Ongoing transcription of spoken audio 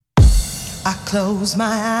I close my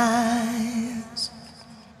eyes.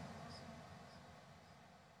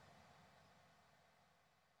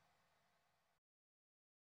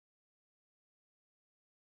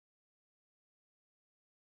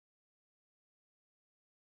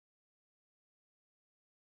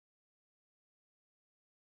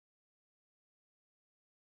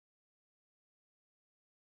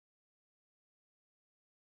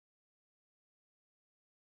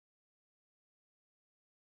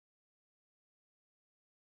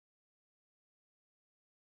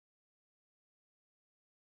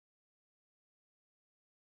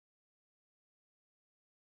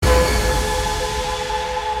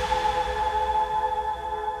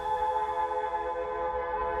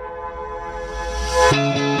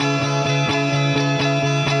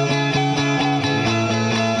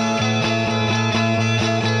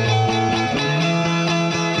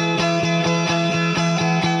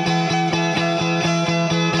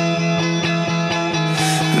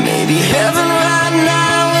 Maybe heaven right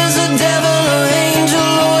now is a devil or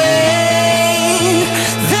angel away.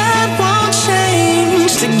 That won't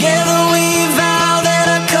change. Together we vow that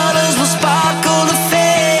our colors will sparkle to fade.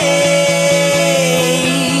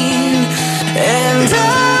 And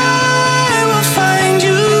I will find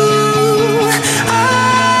you.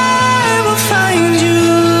 I will find you.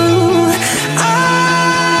 I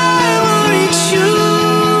will reach you.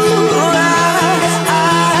 I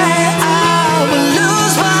will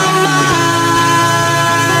lose my mind,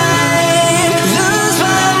 lose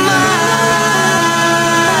my mind,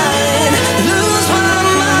 lose my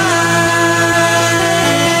mind,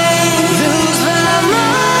 lose my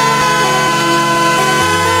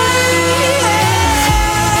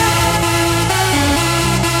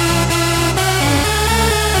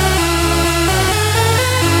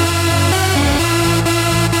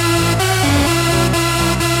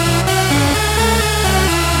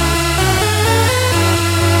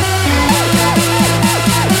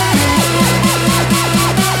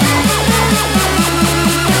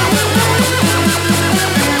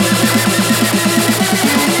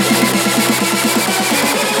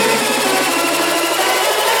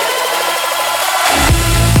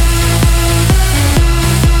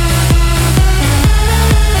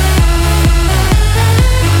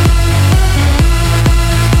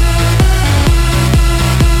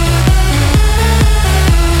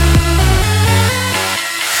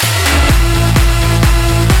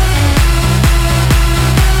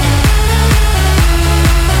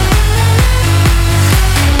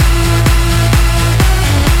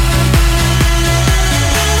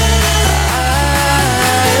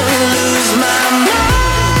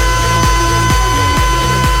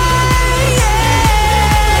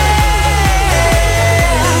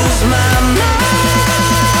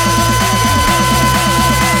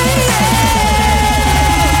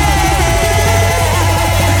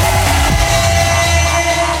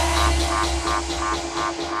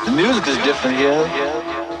The music is different here.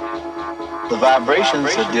 The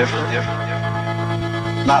vibrations are different.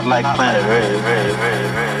 Not like planet Earth.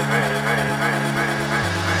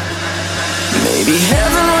 Maybe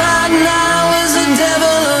heaven right now